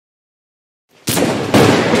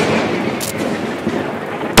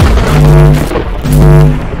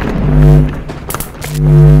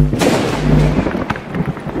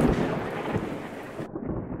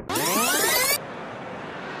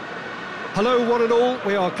So one and all,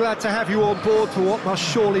 we are glad to have you on board for what must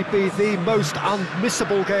surely be the most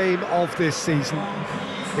unmissable game of this season.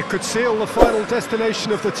 It could seal the final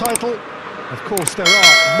destination of the title. Of course, there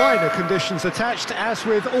are minor conditions attached, as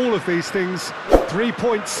with all of these things. 3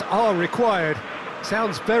 points are required.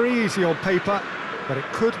 Sounds very easy on paper, but it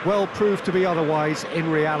could well prove to be otherwise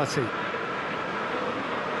in reality.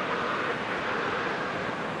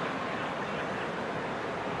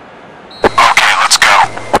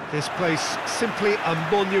 This place, simply a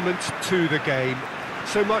monument to the game.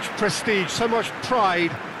 So much prestige, so much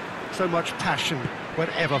pride, so much passion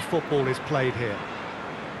whenever football is played here.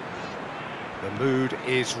 The mood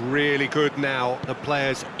is really good now. The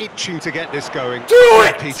players itching to get this going. Do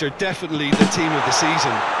it! Peter, definitely the team of the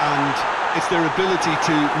season, and it's their ability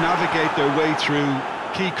to navigate their way through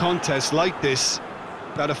key contests like this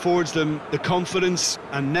that affords them the confidence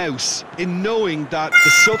and nous in knowing that the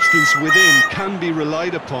substance within can be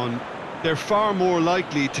relied upon. They're far more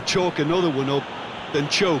likely to chalk another one up than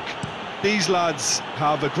choke. These lads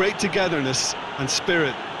have a great togetherness and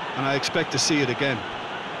spirit, and I expect to see it again.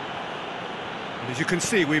 As you can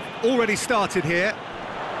see, we've already started here.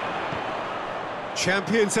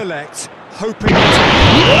 Champions-elect, hoping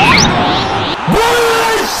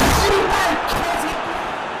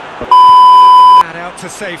that out to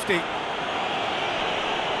safety.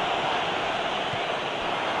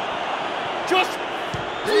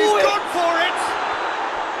 He's gone for it!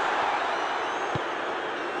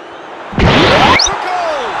 For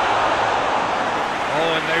goal!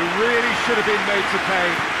 Oh, and they really should have been made to pay.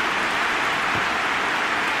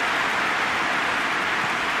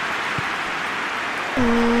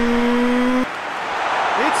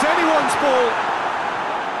 It's anyone's ball.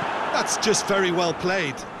 That's just very well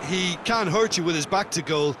played. He can't hurt you with his back to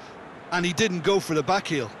goal, and he didn't go for the back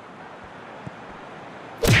heel.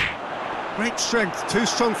 Great strength, too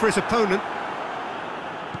strong for his opponent.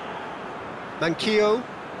 Manquillo.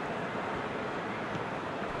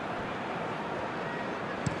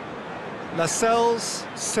 Lascelles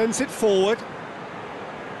sends it forward.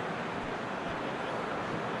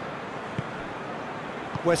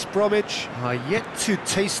 West Bromwich are yet to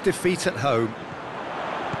taste defeat at home.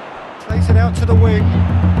 Plays it out to the wing.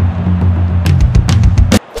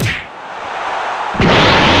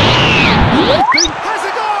 Has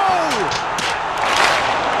a goal!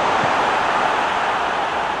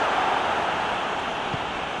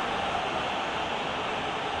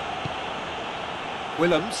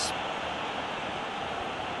 Willems.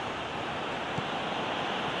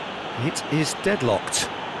 It is deadlocked.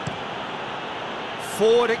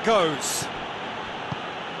 Forward it goes.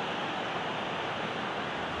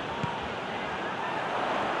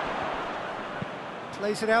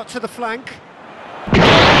 Plays it out to the flank.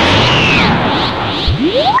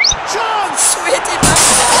 Chance! A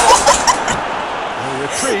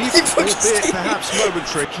reprieve, albeit perhaps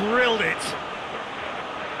momentary. Drilled it.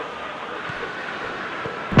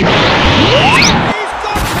 He's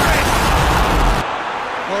gone for it!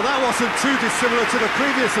 Well, that wasn't too dissimilar to the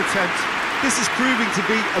previous attempt. This is proving to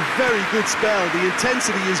be a very good spell. The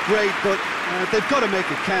intensity is great, but they've got to make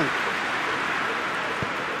it count.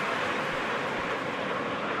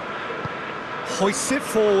 Hoists it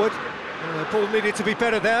forward. The ball needed to be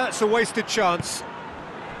better there. It's a wasted chance.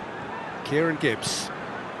 Kieran Gibbs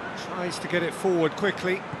tries to get it forward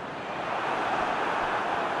quickly.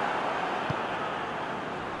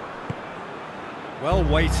 Well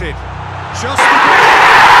weighted. Just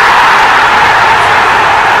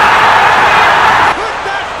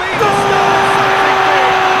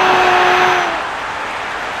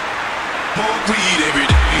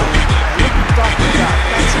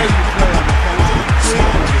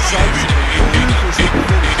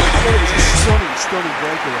stunning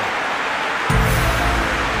breakaway.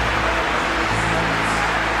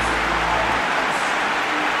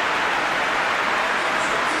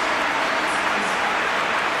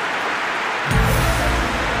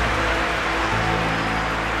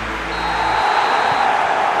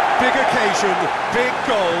 Big occasion, big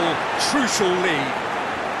goal, crucial lead.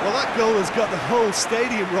 Well, that goal has got the whole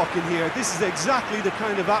stadium rocking here. This is exactly the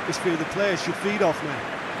kind of atmosphere the players should feed off now.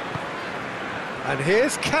 And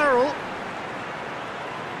here's Carroll.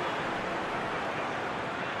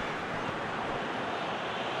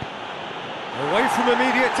 Away from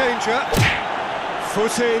immediate danger.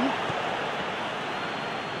 Foot in.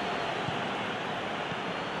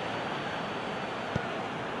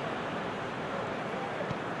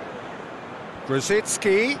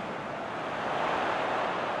 Grosicki.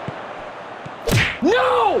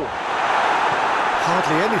 No!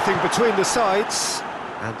 Hardly anything between the sides,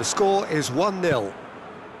 and the score is 1-0.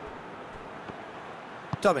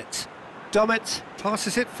 Dummett. Dummett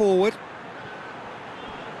passes it forward.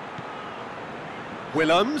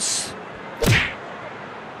 Willems.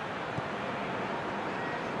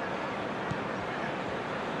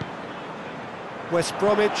 West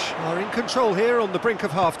Bromwich are in control here on the brink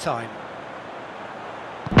of half-time.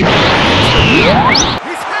 He's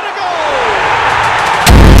had a goal!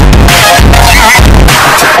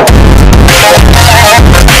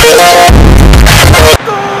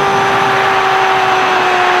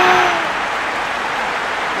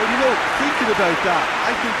 Well, you know, thinking about that,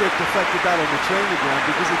 I think they've perfected that on the training ground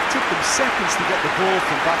because it took them seconds to get the ball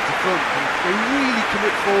from back to front. And they really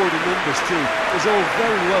commit forward in numbers too. It was all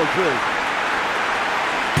very well drilled.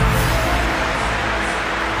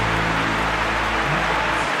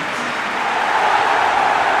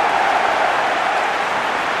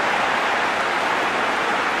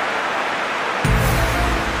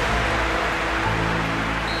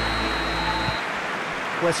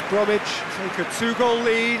 West Bromwich take a 2-goal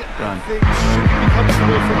lead and things should be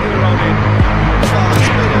comfortable from here on in. Well, it's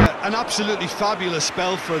been an absolutely fabulous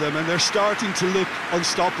spell for them and they're starting to look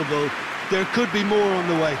unstoppable. There could be more on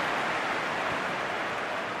the way.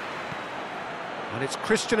 And it's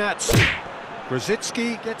Christian Atsu.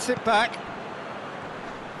 Grosicki gets it back.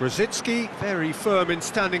 Grosicki very firm in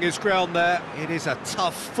standing his ground there. It is a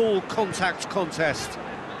tough, full contact contest.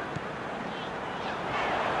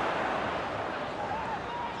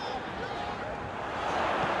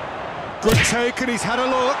 Good take, and he's had a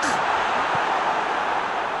look.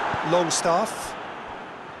 Longstaff.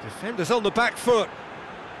 Defenders on the back foot.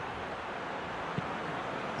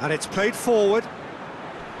 And it's played forward.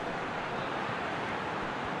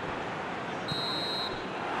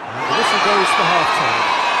 And the whistle goes for half-time.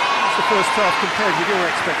 How's the first half compared with your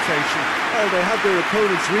expectation? Well, they had their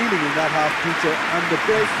opponents reeling in that half, Peter, and the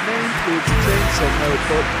break may need to change somehow,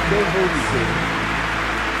 but don't hold me to it.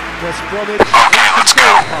 West Bromwich in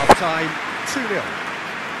control at half-time, 2-0.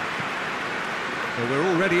 Well, we're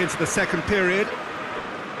already into the second period.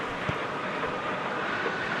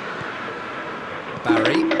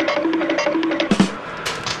 Barry.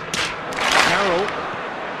 Carroll.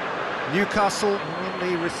 Newcastle on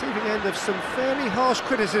the receiving end of some fairly harsh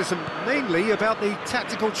criticism, mainly about the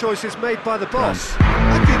tactical choices made by the boss.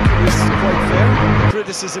 I think it was quite fair, the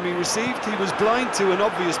criticism he received. He was blind to an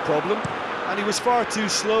obvious problem, and he was far too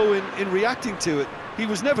slow in reacting to it. He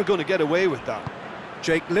was never going to get away with that.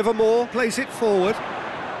 Jake Livermore plays it forward.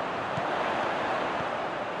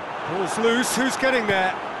 Ball's loose, who's getting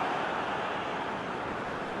there?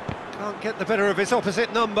 Can't get the better of his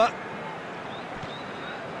opposite number.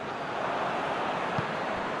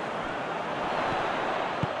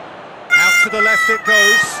 Out to the left it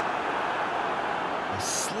goes. A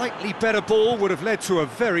slightly better ball would have led to a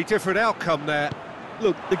very different outcome there.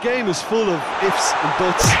 Look, the game is full of ifs and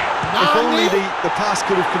buts. If only the pass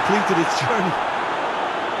could have completed its journey.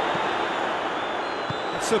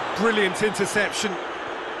 It's a brilliant interception.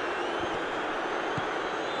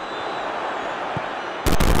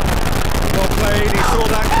 Well played, he saw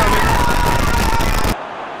that coming.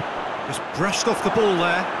 Just brushed off the ball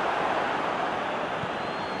there.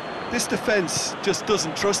 This defence just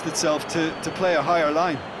doesn't trust itself to play a higher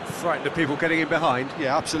line. Frightened of people getting in behind.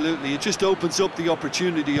 Yeah, absolutely. It just opens up the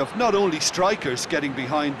opportunity of not only strikers getting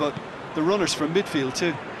behind, but the runners from midfield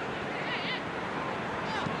too.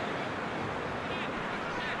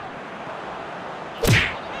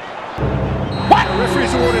 What? The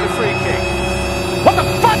referee's awarded a free kick. What the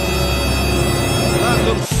fuck? That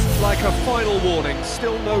looks like a final warning.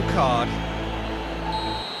 Still no card.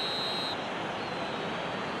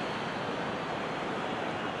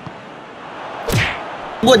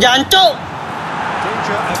 Buat jancuk.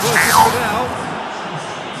 Danger averted for now.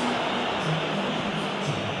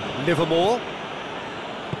 Livermore.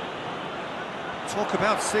 Talk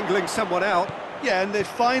about singling someone out. Yeah, and they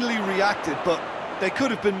finally reacted, but they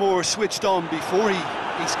could have been more switched on before he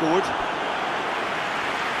scored.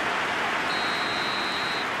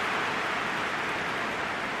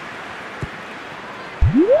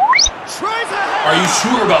 Tries ahead. Are you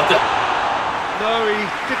sure about that? No, he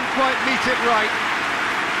didn't quite meet it right.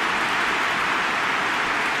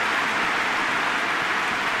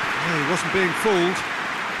 No, he wasn't being fooled.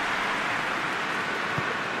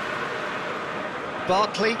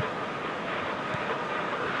 Barkley.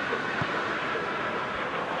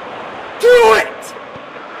 Do it!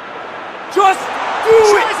 Just do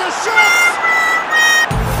it! Tries a shot!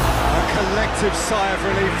 A collective sigh of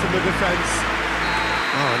relief from the defence.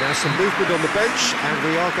 Oh, now some movement on the bench, and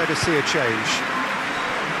we are going to see a change.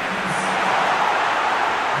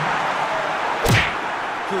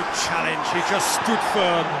 Good challenge, he just stood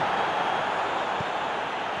firm.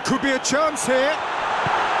 Could be a chance here.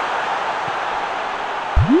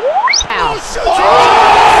 Ow. And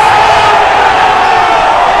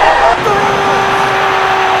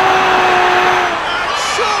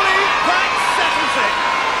surely that settles it.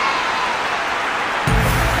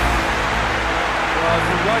 Well,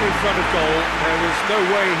 from right in front of goal, there was no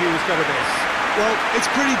way he was going to miss. Well,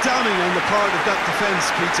 it's pretty damning on the part of that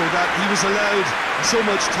defence, Peter, that he was allowed so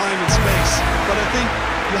much time and space. But I think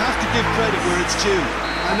you have to give credit where it's due.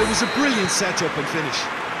 And it was a brilliant set-up and finish.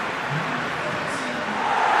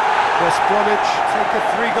 West Bromwich take a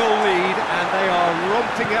 3-goal lead and they are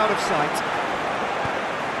romping out of sight.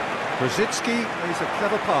 Brzezinski plays a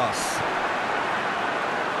clever pass.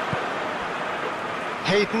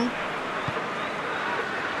 Hayden.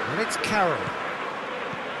 And it's Carroll.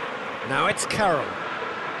 Now it's Carroll.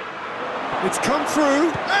 It's come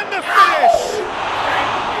through, and the finish!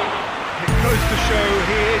 It goes to show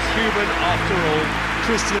he is human after all.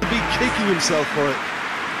 Christian will be kicking himself for it.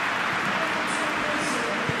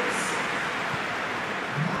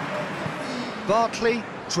 Bartley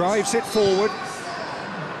drives it forward.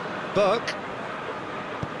 Burke.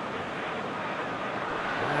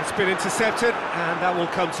 And it's been intercepted, and that will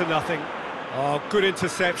come to nothing. Oh, good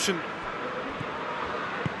interception.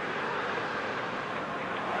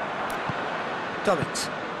 Done it.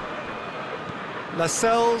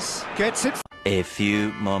 Lascelles gets it. A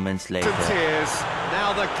few moments later. And tears.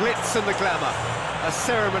 Now the glitz and the glamour. A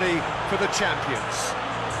ceremony for the champions.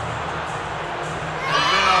 And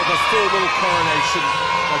now the formal coronation.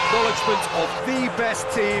 Acknowledgement of the best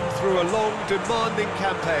team through a long, demanding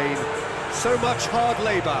campaign. So much hard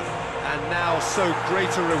labour, and now so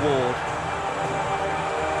great a reward.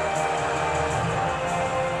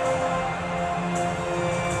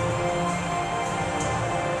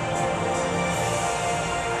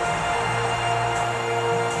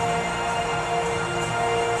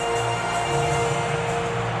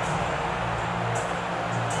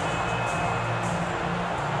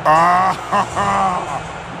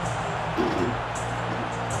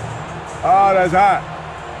 Oh, that's hot.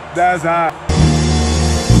 That's hot.